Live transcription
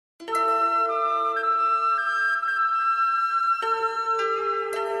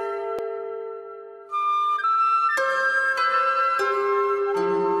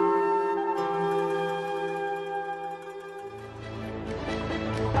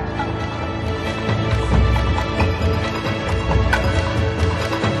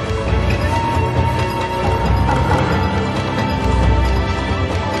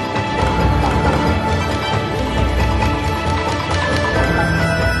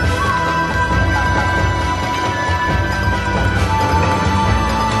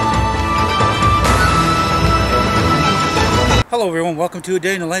Hello everyone, welcome to a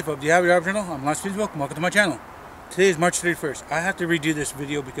day in the life of the Aboriginal. I'm LostPhoenixWolf, welcome to my channel. Today is March 31st. I have to redo this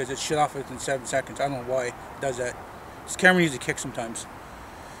video because it shut off within 7 seconds. I don't know why it does that. This camera needs a kick sometimes.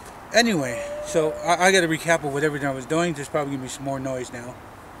 Anyway, so I got to recap of what everything I was doing. There's probably going to be some more noise now.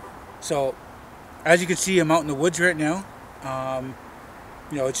 So, as you can see, I'm out in the woods right now.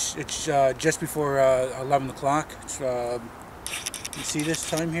 You know, it's just before 11 o'clock. You see this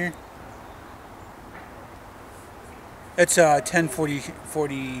time here? It's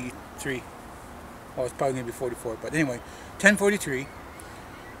 10:43. Well, it's probably gonna be 44, but anyway, 10:43.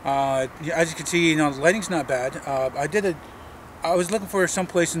 As you can see, you know, the lighting's not bad. I was looking for some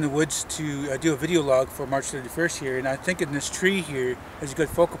place in the woods to do a video log for March 31st here, and I think in this tree here is a good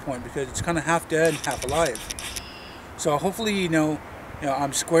focal point because it's kind of half dead and half alive. So hopefully, you know,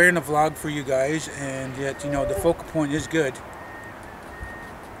 I'm squaring the vlog for you guys, and yet, you know, the focal point is good.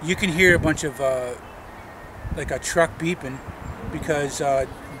 You can hear a bunch of like a truck beeping because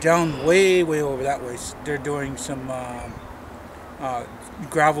down way over that way they're doing some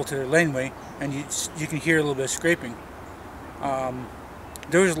gravel to their laneway, and you can hear a little bit of scraping.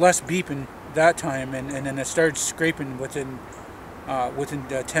 There was less beeping that time, and then it started scraping within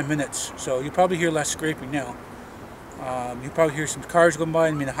 10 minutes, so you probably hear less scraping now. You probably hear some cars going by.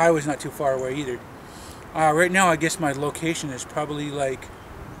 I mean, the highway's not too far away either. Right now I guess my location is probably like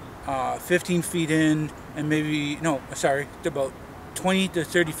 15 feet in, and maybe, no, sorry, about 20 to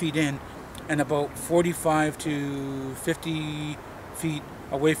 30 feet in, and about 45 to 50 feet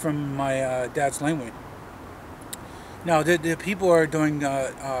away from my dad's laneway. Now, the people are doing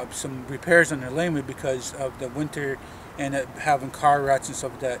some repairs on their laneway because of the winter and having car ruts and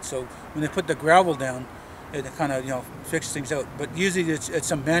stuff like that. So when they put the gravel down, it kind of, you know, fixes things out. But usually it's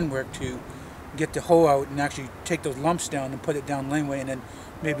some man work to get the hoe out and actually take those lumps down and put it down laneway, and then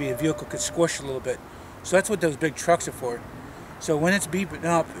maybe a vehicle could squish a little bit. So that's what those big trucks are for. So when it's beeping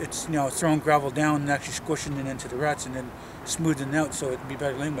up, it's, you know, throwing gravel down and actually squishing it into the ruts and then smoothing it out so it'd be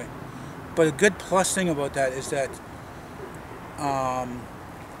better laneway. But a good plus thing about that is that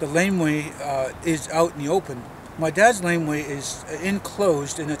the laneway is out in the open. My dad's laneway is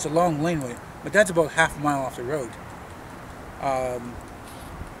enclosed and it's a long laneway. My dad's about half a mile off the road.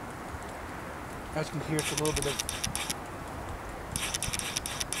 As you can hear, it's a little bit of...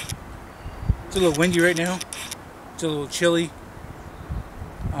 It's a little windy right now. It's a little chilly.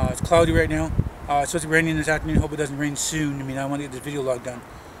 It's cloudy right now. It's supposed to be raining this afternoon. Hope it doesn't rain soon. I mean, I want to get this video log done.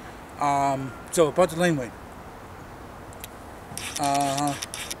 So, about the laneway. Let's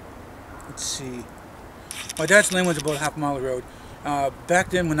see. My dad's laneway was about half a mile of road. Back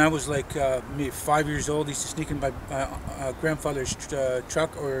then, when I was like maybe 5 years old, I used to sneak in my grandfather's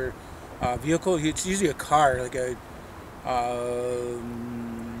truck or vehicle. It's usually a car, like a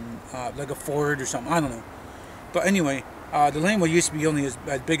Ford or something. I don't know. But anyway, the laneway used to be only as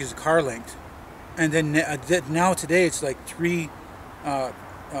big as a car length, and then now today it's like 3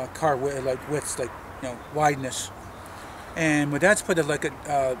 car widths, like, you know, wideness. And my dad's put like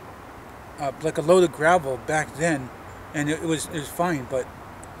a load of gravel back then, and it was fine. But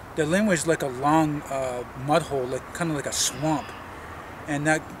the laneway is like a long mud hole, like kind of like a swamp, and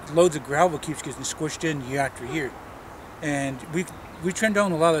that loads of gravel keeps getting squished in year after year. And we trimmed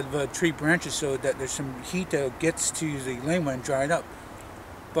down a lot of tree branches so that there's some heat that gets to the laneway and dry it up.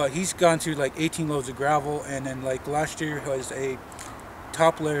 But he's gone through like 18 loads of gravel, and then like last year was a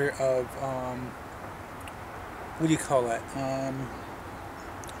top layer of what do you call that?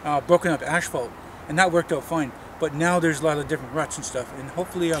 Broken up asphalt, and that worked out fine. But now there's a lot of different ruts and stuff, and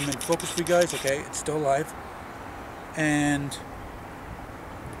hopefully I'm in focus for you guys. Okay, it's still alive, and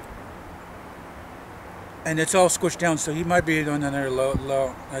it's all squished down, so he might be doing another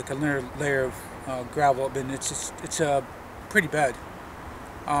another layer of gravel, but it's pretty bad.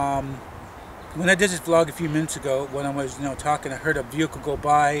 When I did this vlog a few minutes ago, when I was, you know, talking, I heard a vehicle go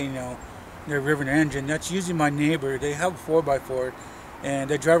by, you know, they're revving their engine. That's usually my neighbor. They have a 4x4, and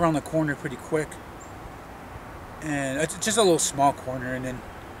they drive around the corner pretty quick, and it's just a little small corner, and then,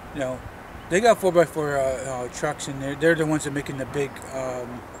 you know, they got 4x4 trucks, and they're the ones that are making the big.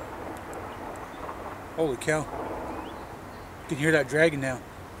 Holy cow. You can hear that dragging now.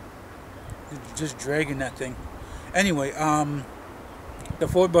 It's just dragging that thing. Anyway, the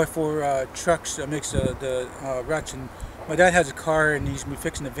 4x4 trucks makes the ruts, and my dad has a car and he's going to be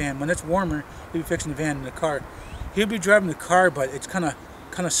fixing the van. When it's warmer, he'll be fixing the van in the car. He'll be driving the car, but it's kind of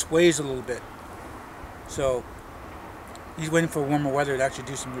sways a little bit. So he's waiting for warmer weather to actually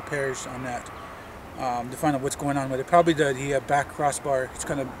do some repairs on that, to find out what's going on with it. Probably the back crossbar. It's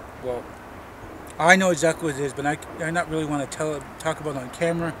kind of, well, I know exactly what it is, but I not really want to talk about it on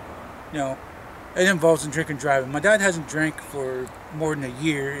camera. You know, it involves drinking and driving. My dad hasn't drank for more than a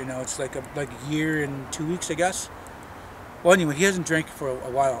year. You know, it's like a year and 2 weeks, I guess. Well, anyway, he hasn't drank for a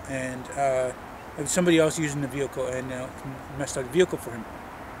while, and it was somebody else using the vehicle and messed up the vehicle for him.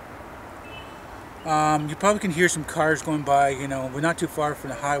 You probably can hear some cars going by. You know, we're not too far from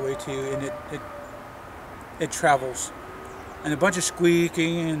the highway too, and it travels, and a bunch of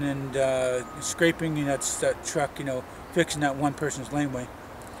squeaking and scraping. You know, it's that truck. You know, fixing that one person's laneway.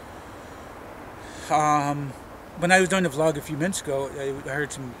 When I was doing the vlog a few minutes ago, I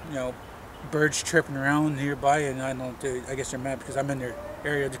heard some, you know, birds chirping around nearby, and I guess they're mad because I'm in their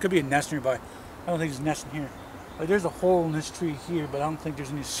area. There could be a nest nearby. I don't think there's a nest in here. Like, there's a hole in this tree here, but I don't think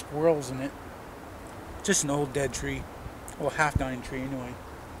there's any squirrels in it. Just an old dead tree. Well, half-dying tree anyway.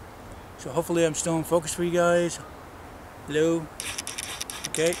 So hopefully I'm still in focus for you guys. Hello.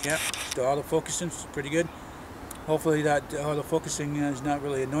 Okay, yeah, still auto-focusing. It's pretty good. Hopefully that auto-focusing is not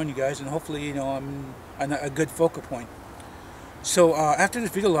really annoying you guys, and hopefully, you know, I'm a good focal point. So after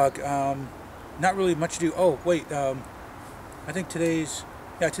this video log, not really much to do. Oh wait, I think today's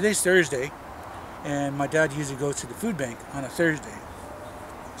Thursday, and my dad usually goes to the food bank on a Thursday.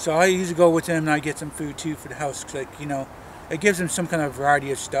 So I usually go with him, and I get some food too for the house. 'Cause, like, you know, it gives him some kind of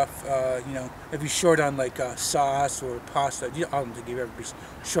variety of stuff. You know, if he's short on like sauce or pasta, I don't think he'd ever be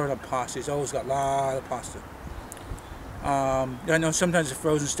short on pasta. He's always got a lot of pasta. I know sometimes it's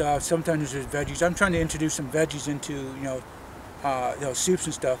frozen stuff, sometimes there's veggies. I'm trying to introduce some veggies into, you know, soups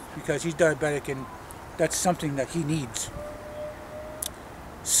and stuff, because he's diabetic and that's something that he needs.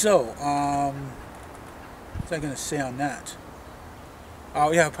 So, what's I going to say on that?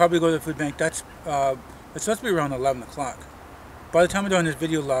 Oh yeah, I'll probably go to the food bank. It's supposed to be around 11 o'clock. By the time I'm doing this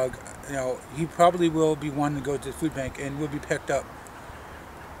video log, you know, he probably will be wanting to go to the food bank and will be picked up.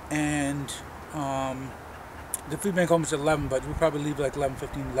 And, the food bank opens at 11, but we'll probably leave like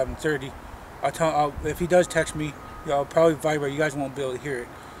 11:15, 11:30. If he does text me, I'll probably vibrate. You guys won't be able to hear it.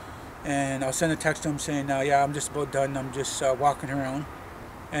 And I'll send a text to him saying, yeah, I'm just about done. I'm just walking around.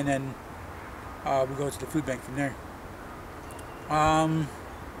 And then we go to the food bank from there.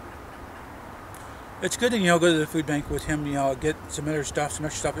 It's good to, you know, go to the food bank with him, you know, get some other stuff, some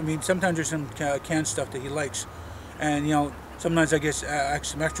extra stuff. I mean, sometimes there's some canned stuff that he likes. And, you know, sometimes I get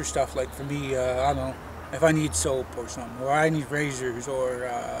some extra stuff, like for me, I don't know, if I need soap or something, or I need razors, or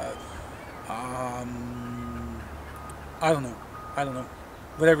I don't know,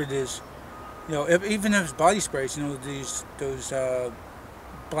 whatever it is, you know, even if it's body sprays, you know, those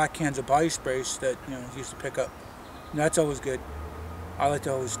black cans of body sprays that, you know, he used to pick up, and that's always good. I like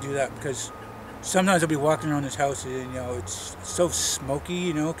to always do that, because sometimes I'll be walking around his house and, you know, it's so smoky,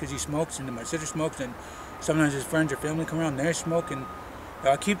 you know, because he smokes and my sister smokes, and sometimes his friends or family come around and they smoke, and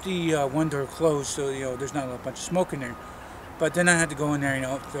I keep the one door closed so, you know, there's not a bunch of smoke in there. But then I had to go in there, you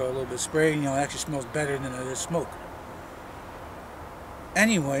know, throw a little bit of spray, you know, it actually smells better than the smoke.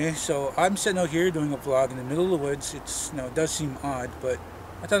 Anyway, so I'm sitting out here doing a vlog in the middle of the woods. It's, you know, it does seem odd, but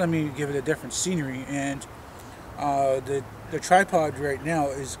I thought I'd maybe give it a different scenery. And the tripod right now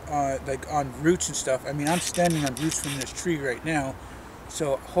is like on roots and stuff. I mean, I'm standing on roots from this tree right now,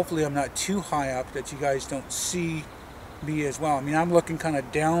 so hopefully I'm not too high up that you guys don't see me as well. I mean, I'm looking kind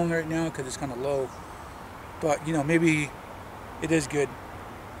of down right now because it's kind of low, but, you know, maybe it is good.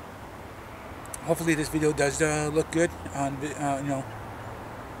 Hopefully this video does look good on, you know,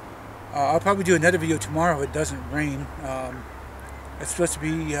 I'll probably do another video tomorrow if it doesn't rain. It's supposed to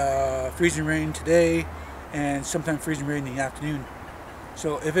be freezing rain today, and sometime freezing rain in the afternoon.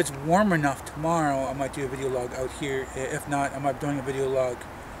 So if it's warm enough tomorrow, I might do a video log out here. If not, I might be doing a video log.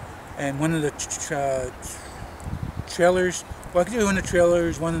 And one of the trailers, well, I could do one of the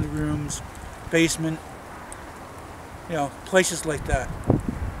trailers, one of the rooms, basement, you know, places like that.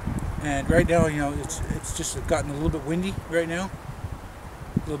 And right now, you know, it's just gotten a little bit windy right now.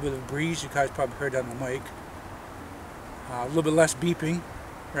 A little bit of a breeze, you guys probably heard that on the mic. A little bit less beeping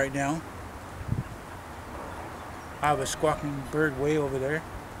right now. I have a squawking bird way over there.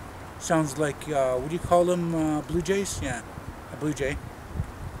 Sounds like, what do you call them, blue jays? Yeah, a blue jay.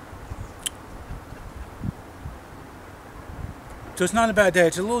 So it's not a bad day.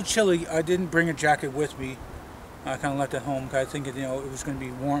 It's a little chilly. I didn't bring a jacket with me. I kind of left it home because I think, you know, it was going to be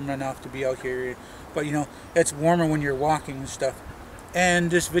warm enough to be out here. But, you know, it's warmer when you're walking and stuff.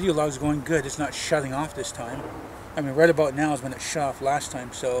 And this video log is going good. It's not shutting off this time. I mean, right about now is when it shut off last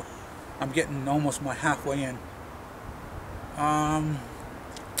time. So I'm getting almost my halfway in.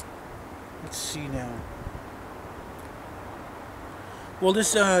 Let's see now. Well,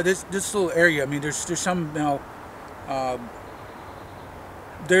 this little area, I mean, there's some, you know,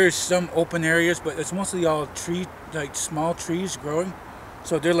 there's some open areas, but it's mostly all tree, like small trees growing.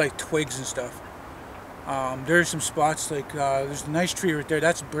 So they're like twigs and stuff. There's some spots like there's a nice tree right there.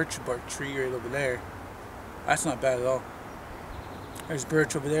 That's a birch bark tree right over there. That's not bad at all. There's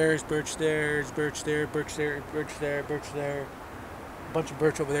birch over there. There's birch there. There's birch there. Birch there. Birch there. Birch there. A bunch of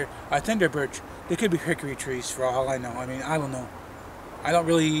birch over there. I think they're birch. They could be hickory trees for all I know. I mean, I don't know. I don't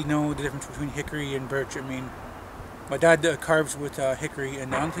really know the difference between hickory and birch. I mean, my dad carves with hickory,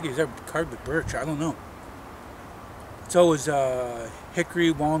 and I don't think he's ever carved with birch. I don't know. It's always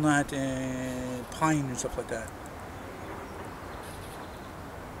hickory, walnut, and pine and stuff like that.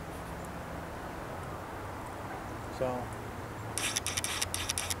 So,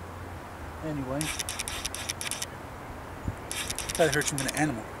 anyway, thought I heard some kind of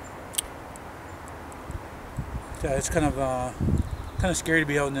animal. So it's kind of scary to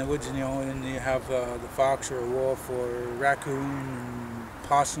be out in the woods, and and you have the fox or a wolf or a raccoon, and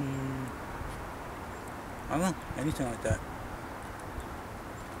possum. I don't know, anything like that.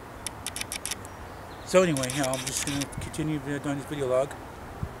 So anyway, I'm just going to continue doing this video log.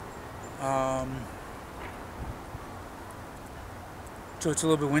 So it's a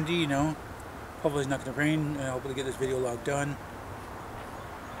little bit windy, Hopefully it's not going to rain. Hopefully get this video log done.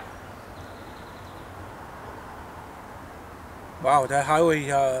 Wow, that highway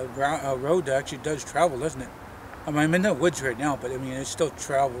road actually does travel, doesn't it? I mean, I'm in the woods right now, but I mean, it still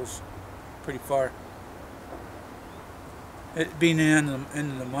travels pretty far. It being the end of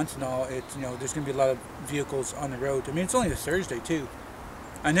the month and all, it's there's going to be a lot of vehicles on the road. I mean, it's only a Thursday too,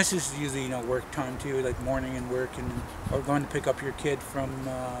 and this is usually work time too, like morning and work, or going to pick up your kid from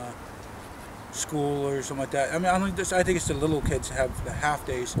school or something like that. I mean, I think it's the little kids have the half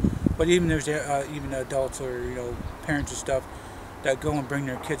days, but even there's even adults or parents and stuff that go and bring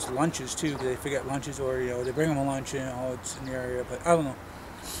their kids lunches too, because they forget lunches, or they bring them a lunch and it's in the area. But I don't know.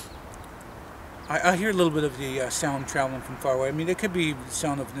 I hear a little bit of the sound traveling from far away. I mean, it could be the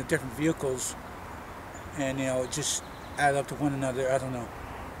sound of the different vehicles, and it just add up to one another. I don't know.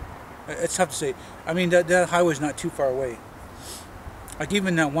 It's tough to say. I mean, that highway's not too far away. Like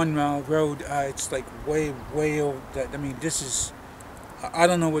even that one road, it's like way over. I mean, this is. I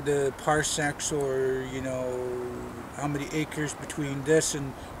don't know what the parsecs or how many acres between this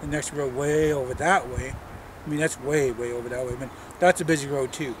and the next road way over that way. I mean, that's way over that way. I mean, that's a busy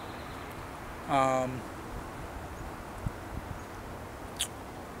road too.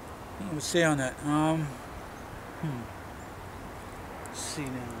 Let's see on that. Let's see now.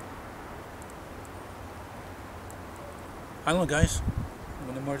 I don't know, guys.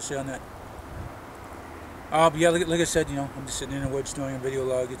 No more to say on that. But yeah, like I said, I'm just sitting in the woods doing a video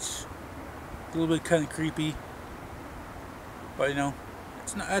log. It's a little bit kind of creepy, but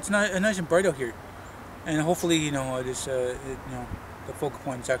it's not nice and bright out here, and hopefully this the focal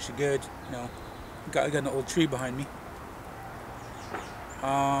point is actually good. I got an old tree behind me.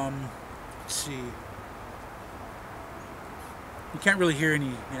 Let's see. You can't really hear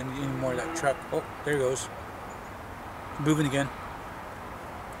any more of that truck. Oh, there it goes. Moving again.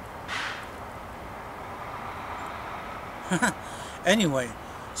 Anyway,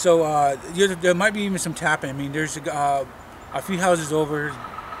 so there might be even some tapping. I mean, there's a few houses over.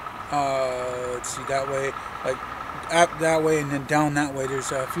 Let's see, that way, like up that way, and then down that way.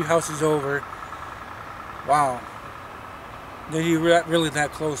 There's a few houses over. Wow, they're really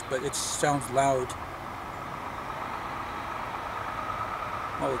that close, but it sounds loud.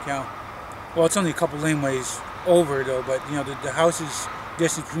 Holy cow! Well, it's only a couple laneways over though, but the houses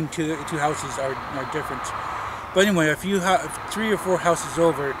distance between two houses are different. But anyway, a few 3 or 4 houses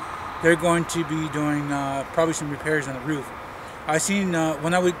over, they're going to be doing probably some repairs on the roof. I seen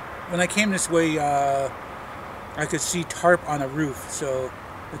when I came this way, I could see tarp on a roof. So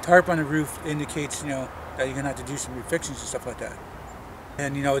the tarp on the roof indicates that you're gonna have to do some refixings and stuff like that.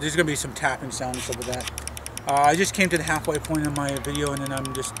 And there's gonna be some tapping sound and stuff like that. I just came to the halfway point of my video, and then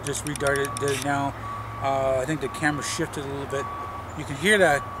I'm just restarted it now. I think the camera shifted a little bit. You can hear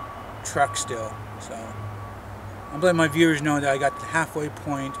that truck still, so. I'm letting my viewers know that I got the halfway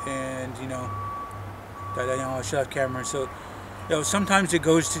point, and that I shut off camera. So sometimes it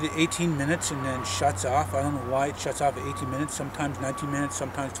goes to the 18 minutes and then shuts off. I don't know why it shuts off at 18 minutes. Sometimes 19 minutes,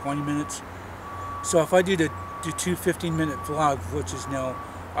 sometimes 20 minutes. So if I do the 2 15-minute vlog, which is like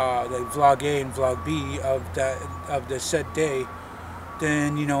vlog A and vlog B of the said day,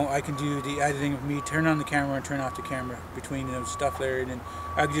 then I can do the editing of me, turn on the camera and turn off the camera between stuff there, and then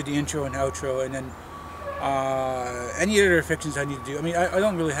I can do the intro and outro, and then any other fixings I need to do. I mean, I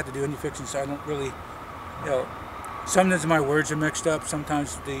don't really have to do any fixings, so I don't really, sometimes my words are mixed up.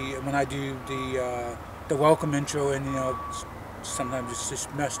 Sometimes when I do the welcome intro, and sometimes it's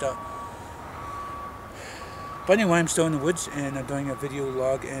just messed up. But anyway, I'm still in the woods and I'm doing a video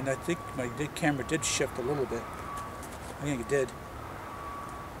log, and I think my camera did shift a little bit. I think it did.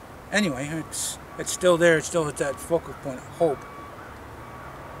 Anyway, it's still there. It's still at that focal point of hope.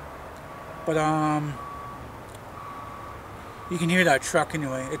 But you can hear that truck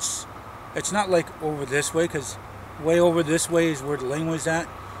anyway. It's not like over this way, because way over this way is where the lane was at.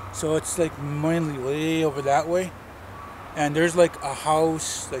 So it's like mainly way over that way. And there's like a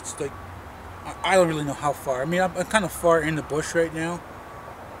house that's like, I don't really know how far. I mean, I'm kind of far in the bush right now.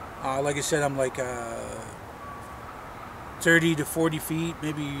 Like I said, I'm like 30 to 40 feet,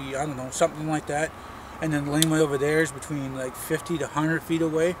 maybe, I don't know, something like that. And then the laneway over there is between like 50 to 100 feet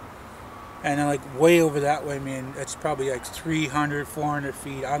away. And then like way over that way, I mean, it's probably like 300, 400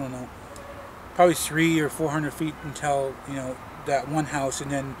 feet, I don't know. Probably 300 or 400 feet until, you know, that one house, and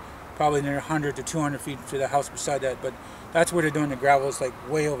then probably another 100 to 200 feet to the house beside that. But that's where they're doing the gravel, is like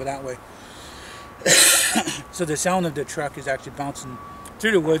way over that way. So the sound of the truck is actually bouncing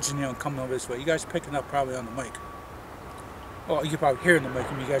through the woods and, you know, coming over this way. You guys are picking up probably on the mic. Well, you can probably hear it on the mic,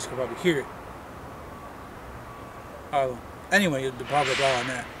 and you guys can probably hear it. Anyway, the blah blah blah on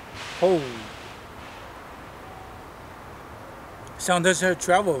that. Oh, sound does have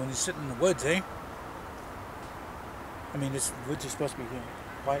travel when you sit in the woods, eh? I mean, this woods is supposed to be, you know,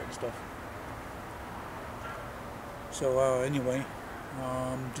 quiet and stuff. So anyway,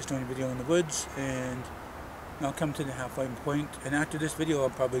 just doing a video in the woods, and I'll come to the halfway point. And after this video,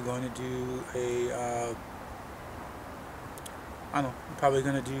 I'm probably going to do a I don't know, I'm probably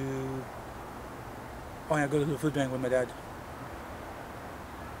going to do, oh yeah, go to the food bank with my dad.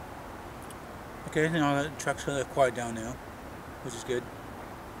 Okay, you know, the truck's kind of quiet down now, which is good.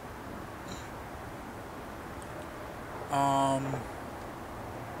 I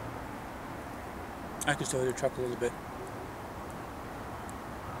can still hear the truck a little bit.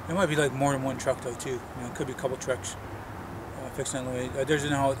 There might be like more than one truck though too. You know, it could be a couple trucks fixing that way. There's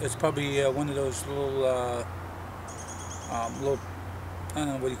it's probably one of those little, little, I don't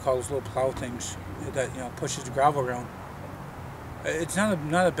know what you call those little plow things that, you know, pushes the gravel around. It's not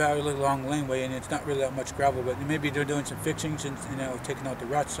a very long laneway, and it's not really that much gravel, but maybe they're doing some fixings and, you know, taking out the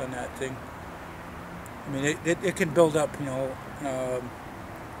ruts on that thing. I mean, it can build up, you know,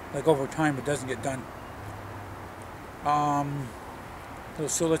 like over time, but doesn't get done.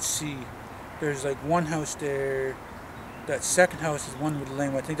 So let's see. There's like one house there. That second house is one with the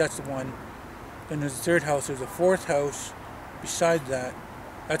laneway. I think that's the one. Then there's the third house. There's a fourth house beside that.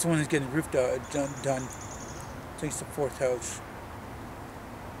 That's the one that's getting the roof done. I think it's the fourth house.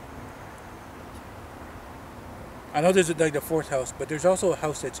 I know there's like the fourth house, but there's also a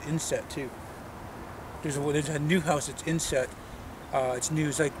house that's inset too. There's a new house that's inset. It's new.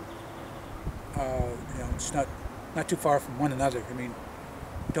 It's like, you know, it's not too far from one another. I mean,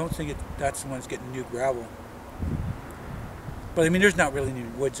 don't think that's the one that's getting new gravel. But I mean, there's not really any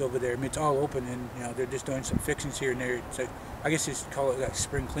woods over there. I mean, it's all open, and, you know, they're just doing some fixings here and there. It's like, I guess you call it like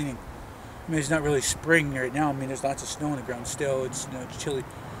spring cleaning. I mean, it's not really spring right now. I mean, there's lots of snow on the ground still. It's, you know, it's chilly.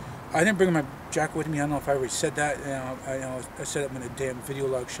 I didn't bring my jacket with me. I don't know if I already said that. You know, I said it when the damn video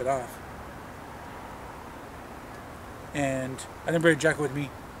log shut off. And I didn't bring a jacket with me.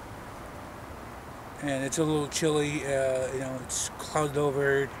 And it's a little chilly. You know, it's clouded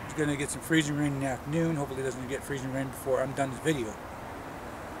over. It's going to get some freezing rain in the afternoon. Hopefully it doesn't get freezing rain before I'm done this video.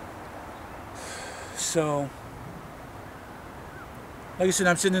 So, like I said,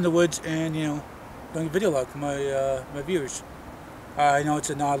 I'm sitting in the woods and, you know, doing a video log for my my viewers. I know it's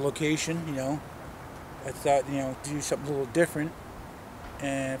an odd location, you know. I thought, you know, do something a little different,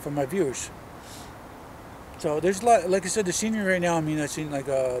 and for my viewers. So there's a lot, like I said, the scenery right now. I mean, I've seen like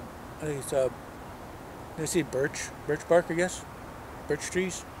I think it's I see birch bark, I guess, birch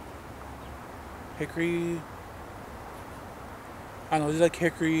trees, hickory. I don't know. There's like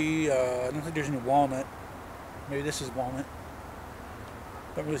hickory. I don't think there's any walnut. Maybe this is walnut.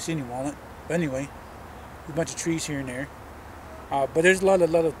 Don't really see any walnut. But anyway, there's a bunch of trees here and there. But there's a lot of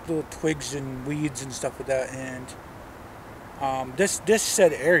little twigs and weeds and stuff like that, and this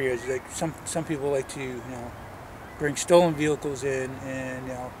said area is like some people like to, you know, bring stolen vehicles in and,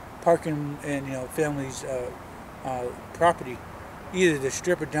 you know, park in, you know, families' property, either to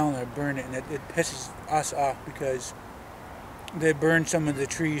strip it down or burn it, and it pisses us off because they burn some of the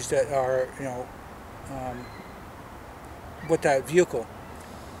trees that are, you know, with that vehicle.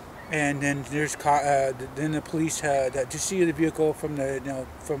 And then there's then the police that just see the vehicle from the, you know,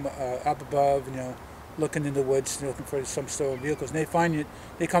 from up above, you know, looking in the woods, looking for some stolen vehicles, and they find it.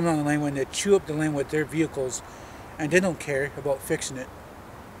 They come down the lane when they chew up the lane with their vehicles, and they don't care about fixing it.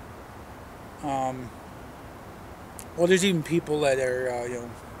 Well, there's even people that are, you know,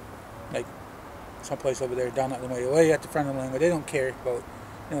 like someplace over there down that laneway, way at the front of the laneway. They don't care about,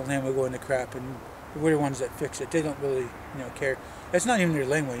 you know, laneway going to crap, and we're the ones that fix it. They don't really, you know, care. It's not even their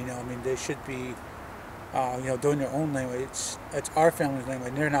laneway, you know. I mean, they should be, you know, doing their own laneway. It's our family's laneway,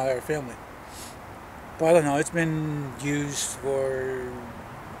 and they're not our family. But I don't know. It's been used for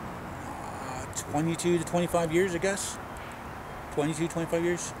 22 to 25 years, I guess. 22, 25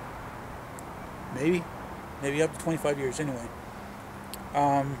 years, maybe up to 25 years. Anyway,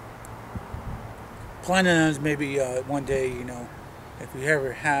 planning on maybe one day, you know, if we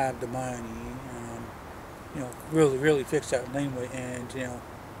ever have the money, you know, really fix that laneway and, you know,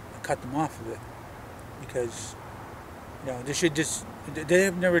 cut them off of it, because, you know, they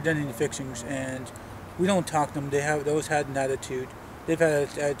have never done any fixings, and we don't talk to them. Those had an attitude. They've had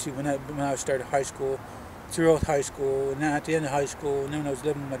an attitude when I started high school, throughout high school, and then at the end of high school, and then when I was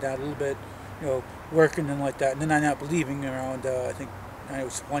living with my dad a little bit, you know, working and like that, and then I ended up leaving around, I think I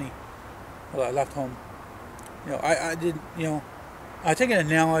was 20. Well, I left home. You know, I didn't, you know, I think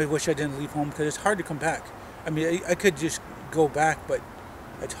now I wish I didn't leave home, because it's hard to come back. I mean, I could just go back, but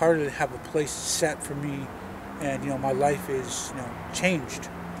it's harder to have a place set for me, and, you know, my life is, you know, changed.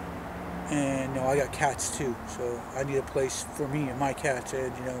 And, you know, I got cats too, so I need a place for me and my cats,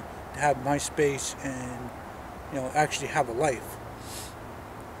 and, you know, to have my space and, you know, actually have a life.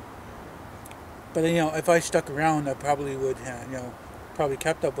 But, you know, if I stuck around, I probably would have, you know, probably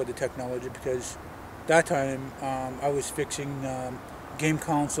kept up with the technology, because that time I was fixing game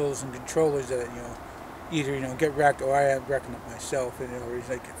consoles and controllers that, you know, either, you know, get wrecked, or I had wrecking it myself, and, you know, or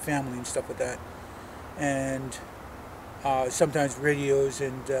like family and stuff like that. And sometimes radios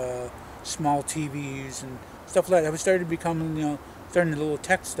and small TVs and stuff like that. I was starting to become, you know, starting a little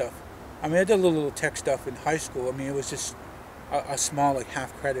tech stuff. I mean, I did a little tech stuff in high school. I mean, it was just a small, like,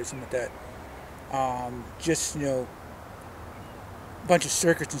 half credit or something like that. Just, you know, a bunch of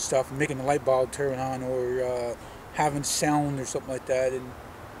circuits and stuff, and making the light bulb turn on, or having sound or something like that, and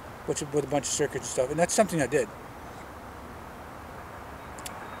with a bunch of circuits and stuff. And that's something I did.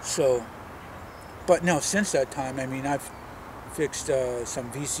 So, but no, since that time, I mean, I've fixed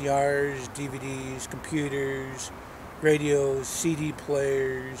some VCRs, DVDs, computers, radios, CD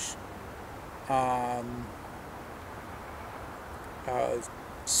players,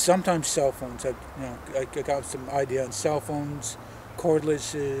 sometimes cell phones. I got some idea on cell phones,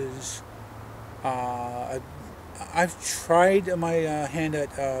 cordlesses. I've tried my hand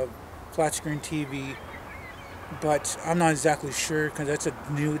at flat screen TV, but I'm not exactly sure, because that's a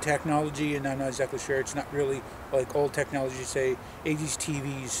new technology, and I'm not exactly sure. It's not really like old technology, say 80s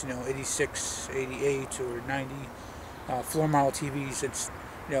TVs, you know, 86, 88, or 90, floor model TVs. It's,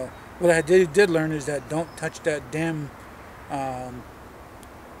 you know, what I did learn is that don't touch that damn,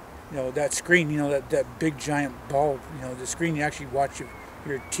 you know, that screen, you know, that big giant bulb, you know, the screen you actually watch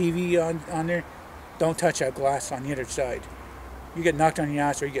your TV on there. Don't touch that glass on the other side. You get knocked on your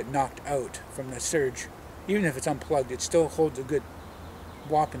ass, or you get knocked out from the surge. Even if it's unplugged, it still holds a good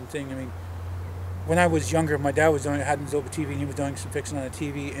whopping thing. I mean, when I was younger, my dad had his over TV, and he was doing some fixing on the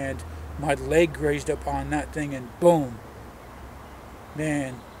TV, and my leg grazed up on that thing, and boom.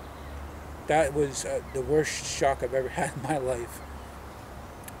 Man, that was the worst shock I've ever had in my life.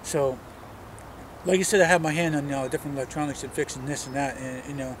 So, like I said, I have my hand on, you know, different electronics and fixing this and that, and,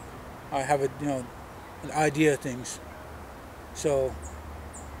 you know, I have you know, an idea of things. So,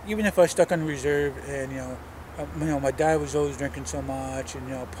 even if I stuck on reserve, and, you know, my dad was always drinking so much, and,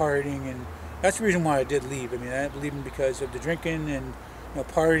 you know, partying, and that's the reason why I did leave. I mean, I didn't leave because of the drinking and, you know,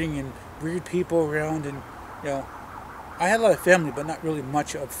 partying and weird people around, and, you know, I had a lot of family, but not really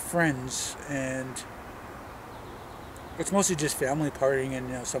much of friends, and it's mostly just family partying, and,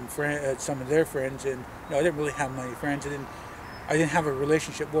 you know, some of their friends, and, you know, I didn't really have many friends. I didn't have a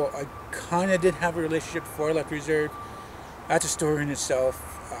relationship. Well, I kind of did have a relationship before I left reserve. That's a story in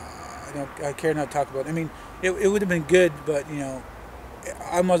itself. I care not to talk about it. I mean, it would have been good, but, you know,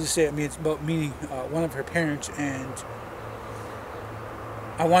 I must say, I mean, it's about meeting one of her parents, and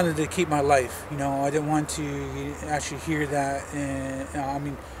I wanted to keep my life. You know, I didn't want to actually hear that, and, I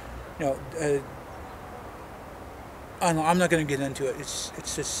mean, you know, I don't know, I'm not going to get into it. It's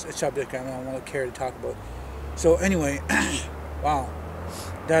just a subject I don't want to care to talk about. So anyway, wow,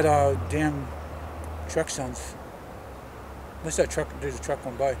 that damn truck sounds. Unless there's a truck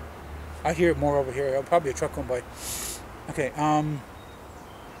going by. I hear it more over here. Probably a truck going by. Okay,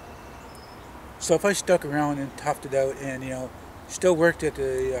 so if I stuck around and toughed it out, and, you know, still worked at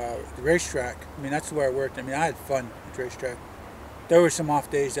the racetrack. I mean, that's where I worked. I mean, I had fun at the racetrack. There were some off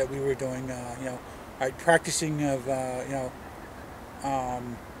days that we were doing, you know, practicing of, you know,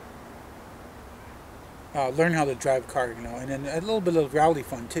 learn how to drive a car, you know, and then a little bit of rally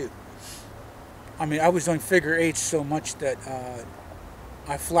fun too. I mean, I was doing figure eights so much that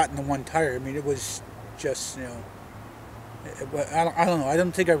I flattened the one tire. I mean, it was just, you know, I don't know. I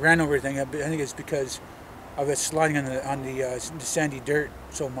don't think I ran over anything. I think it's because of it sliding on the sandy dirt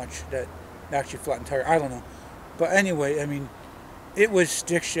so much that it actually flattened tire. I don't know. But anyway, I mean, it was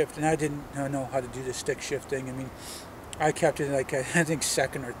stick shift, and I didn't know how to do the stick shift thing. I mean, I kept it like I think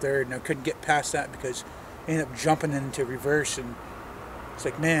second or third, and I couldn't get past that because I ended up jumping into reverse, and it's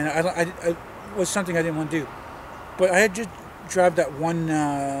like, man, I was something I didn't want to do. But I had just drive that one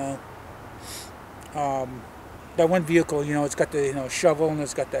vehicle. You know, it's got the shovel, and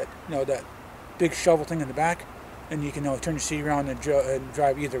it's got that that big shovel thing in the back, and you can turn the seat around and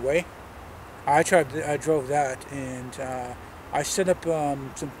drive either way. I drove that, and I set up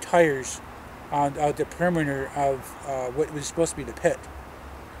some tires on the perimeter of what was supposed to be the pit.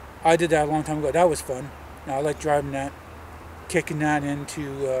 I did that a long time ago. That was fun. Now, I like driving that, kicking that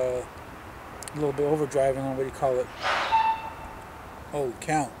into a little bit overdrive. I don't know what you call it. Holy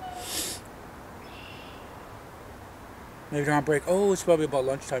cow. Maybe they're on break. Oh, it's probably about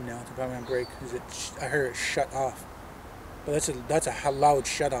lunchtime now. They're probably on break. I heard it shut off. But that's a loud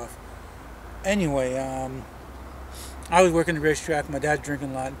shut off. Anyway, I was working the racetrack. My dad's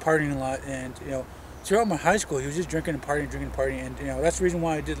drinking a lot and partying a lot, and throughout my high school, he was just drinking and partying, and that's the reason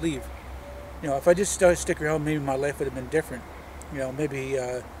why I did leave. If I just stick around, maybe my life would have been different. Maybe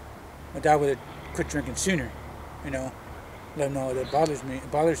my dad would have quit drinking sooner. Let him know that it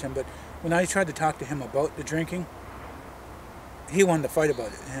bothers him. But when I tried to talk to him about the drinking, he wanted to fight about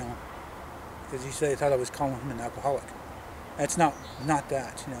it. Because he thought I was calling him an alcoholic. That's not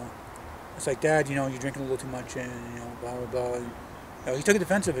that. It's like, Dad, you're drinking a little too much, and blah blah blah. He took it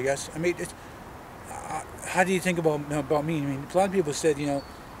defensive, I guess. I mean, how do you think about me? I mean, a lot of people said,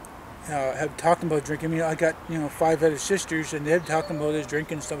 have talked about drinking. I got 5 other sisters, and they've talked about his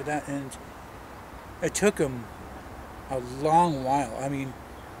drinking and stuff like that, and it took him a long while. I mean,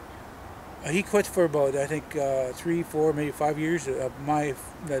 he quit for about, I think, 3, 4, maybe 5 years of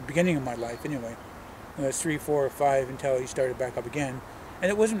the beginning of my life. Anyway, it was 3, 4, or 5 until he started back up again. And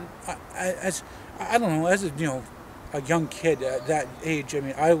it wasn't as I don't know, as a young kid at that age. I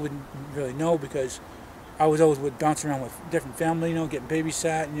mean, I wouldn't really know because I was always bouncing around with different family, getting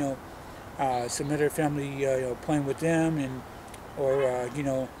babysat, some other family, playing with them, and or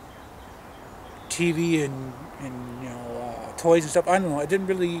TV and toys and stuff. I don't know. I didn't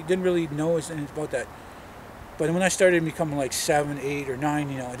really know anything about that. But when I started becoming like 7, 8, or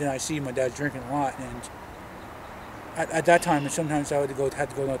 9, then I see my dad drinking a lot, and at that time, and sometimes I had to go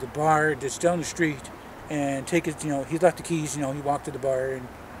to the bar just down the street and take his. He left the keys. He walked to the bar,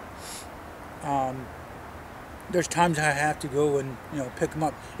 and there's times I have to go and pick him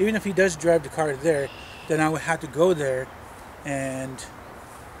up. Even if he does drive the car there, then I would have to go there, and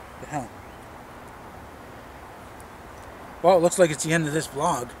the hell. Well, it looks like it's the end of this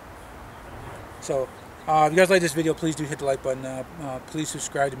vlog. So, if you guys like this video, please do hit the like button. Please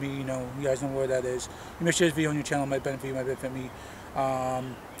subscribe to me. You guys know where that is. You may share this video on your channel. It might benefit you, might benefit me.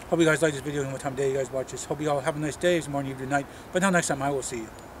 Hope you guys like this video and what time of day you guys watch this. Hope you all have a nice day, morning, evening, night. But until next time, I will see you.